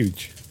is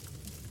huge.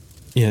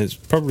 Yeah, it's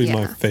probably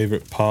my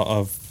favourite part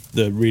of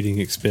the reading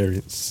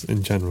experience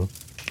in general.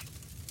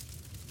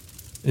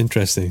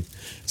 Interesting.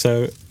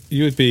 So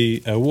you would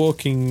be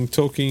walking,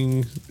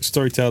 talking,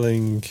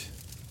 storytelling.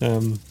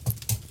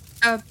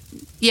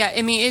 Yeah,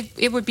 I mean,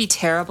 it would be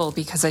terrible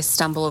because I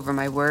stumble over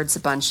my words a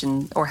bunch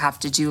or have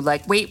to do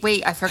like,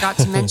 wait, I forgot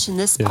to mention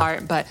this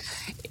part. But,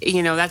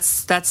 you know,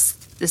 that's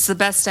the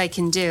best I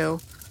can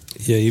do.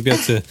 Yeah, you'd be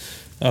able to,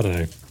 I don't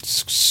know,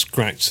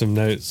 scratch some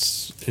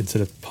notes into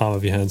the palm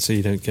of your hand so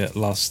you don't get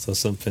lost or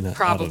something.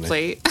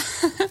 Probably.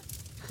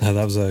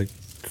 That was a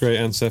great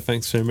answer.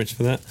 Thanks very much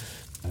for that.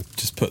 I'll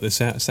just put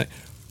this out a sec.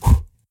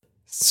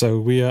 So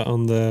we are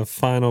on the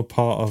final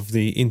part of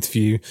the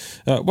interview.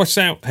 Watch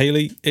out,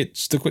 Hayley.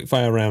 It's the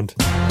quickfire round.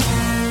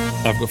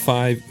 I've got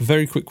 5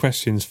 very quick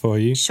questions for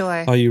you.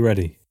 Sure. Are you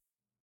ready?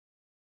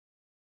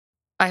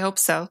 I hope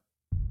so.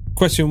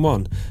 Question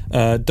 1.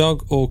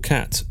 Dog or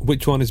cat?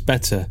 Which one is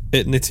better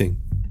at knitting?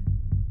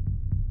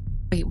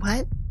 Wait,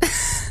 what?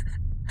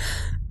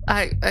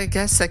 I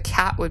guess a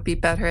cat would be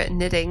better at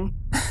knitting.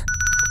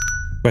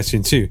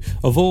 Question 2.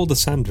 Of all the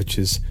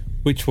sandwiches,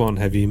 which one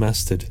have you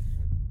mastered?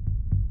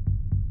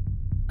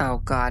 Oh,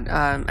 God.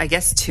 I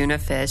guess tuna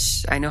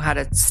fish. I know how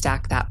to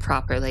stack that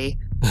properly.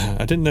 I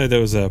didn't know there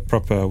was a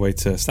proper way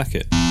to stack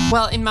it.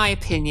 Well, in my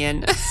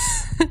opinion,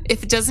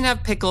 if it doesn't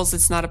have pickles,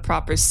 it's not a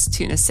proper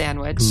tuna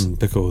sandwich.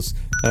 Pickles.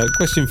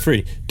 Question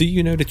 3. Do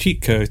you know the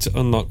cheat code to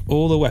unlock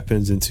all the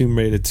weapons in Tomb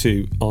Raider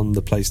 2 on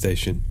the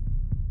PlayStation?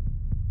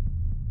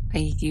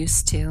 I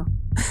used to.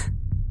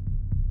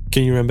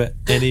 Can you remember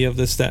any of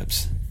the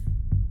steps?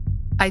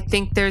 I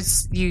think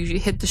you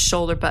hit the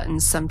shoulder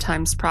buttons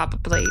sometimes,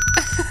 probably.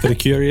 For the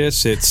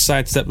curious, it's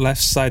sidestep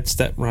left,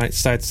 sidestep right,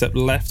 sidestep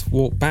left,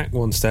 walk back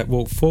 1 step,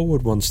 walk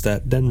forward 1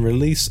 step, then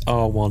release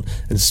R1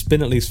 and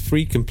spin at least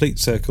 3 complete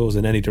circles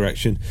in any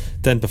direction,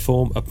 then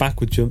perform a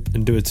backward jump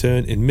and do a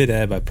turn in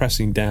midair by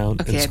pressing down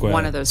and square. Okay,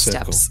 one of those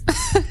circle.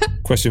 steps.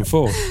 Question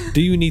 4.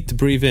 Do you need to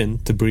breathe in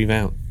to breathe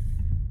out?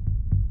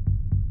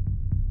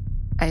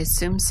 I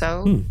assume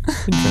so.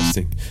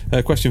 Interesting.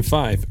 Question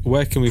 5.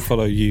 Where can we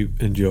follow you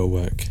and your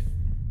work?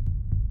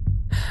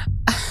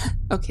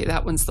 Okay,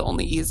 that one's the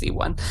only easy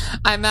one.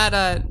 I'm at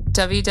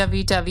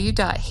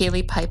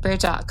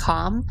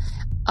www.hayleypiper.com.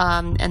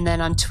 And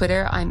then on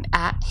Twitter, I'm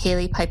at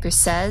Hayley Piper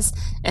Says.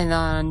 And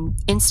on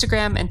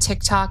Instagram and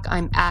TikTok,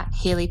 I'm at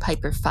Hayley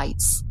Piper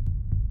Fights.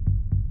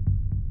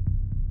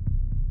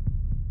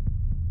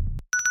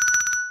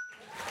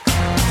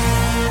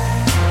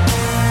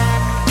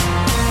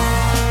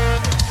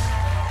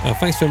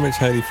 Thanks very much,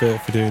 Hayley, for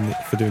doing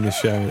this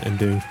show and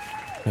doing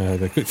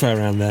the quickfire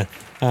round there.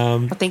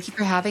 Well, thank you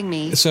for having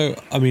me. So,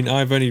 I mean,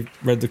 I've only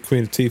read The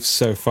Queen of Teeth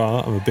so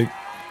far.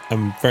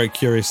 I'm very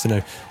curious to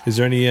know, is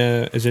there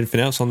anything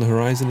else on the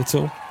horizon at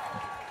all?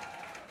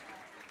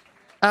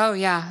 Oh,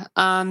 yeah.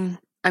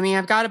 I mean,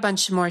 I've got a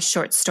bunch of more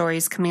short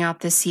stories coming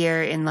out this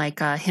year in like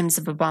Hymns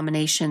of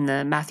Abomination,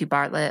 the Matthew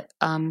Bartlett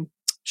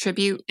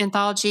tribute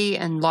anthology,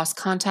 and Lost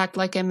Contact,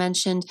 like I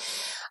mentioned.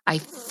 I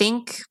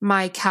think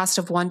my Cast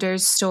of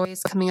Wonders story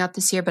is coming out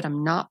this year, but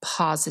I'm not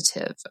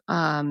positive.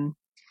 And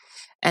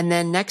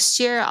then next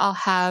year I'll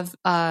have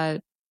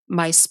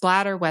my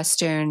splatter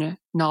Western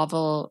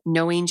novel,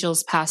 No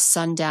Angels Past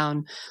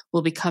Sundown,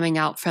 will be coming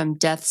out from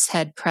Death's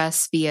Head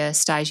Press via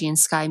Stygian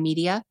Sky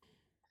Media.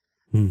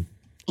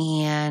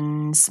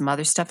 And some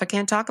other stuff I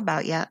can't talk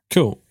about yet.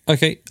 Cool.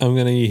 Okay, I'm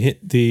going to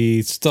hit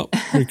the stop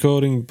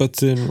recording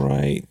button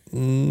right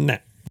now.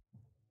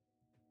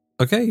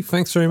 Okay,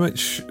 thanks very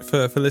much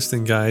for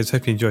listening, guys.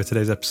 Hope you enjoyed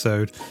today's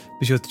episode.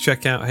 Be sure to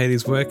check out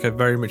Hayley's work. I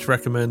very much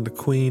recommend The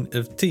Queen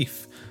of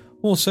Teeth.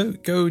 Also,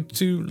 go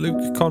to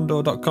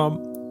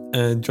lukecondor.com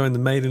and join the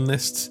mailing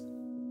list.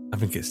 I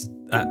think it's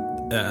at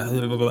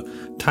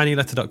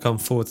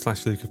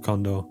tinyletter.com/Luke of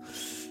Condor.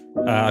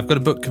 I've got a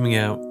book coming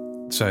out,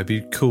 so it'd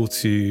be cool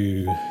for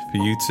you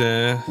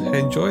to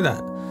enjoy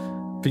that.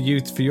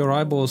 For your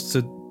eyeballs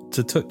to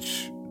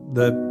touch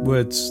the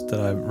words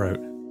that I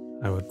wrote.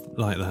 I would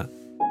like that.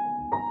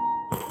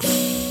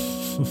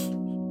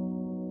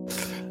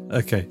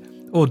 Okay,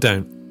 or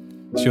don't.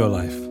 It's your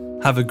life.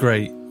 Have a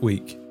great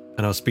week,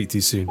 and I'll speak to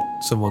you soon.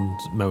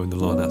 Someone's mowing the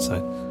lawn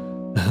outside.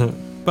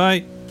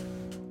 Bye.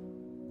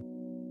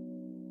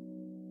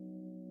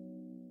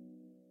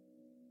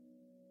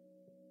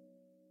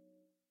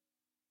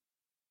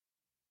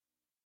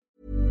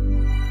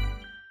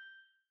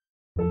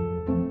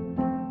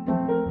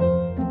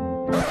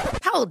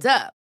 Hold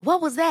up. What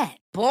was that?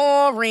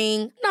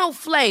 Boring. No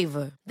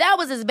flavor. That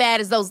was as bad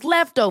as those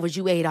leftovers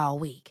you ate all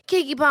week.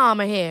 Keke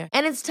Palmer here,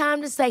 and it's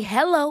time to say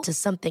hello to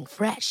something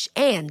fresh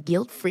and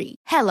guilt-free.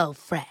 Hello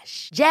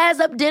Fresh. Jazz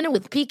up dinner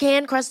with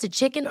pecan-crusted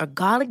chicken or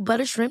garlic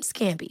butter shrimp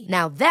scampi.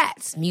 Now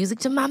that's music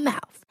to my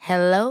mouth.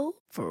 Hello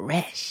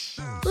Fresh.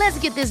 Let's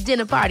get this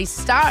dinner party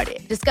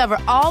started. Discover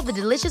all the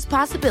delicious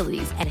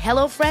possibilities at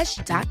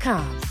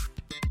HelloFresh.com.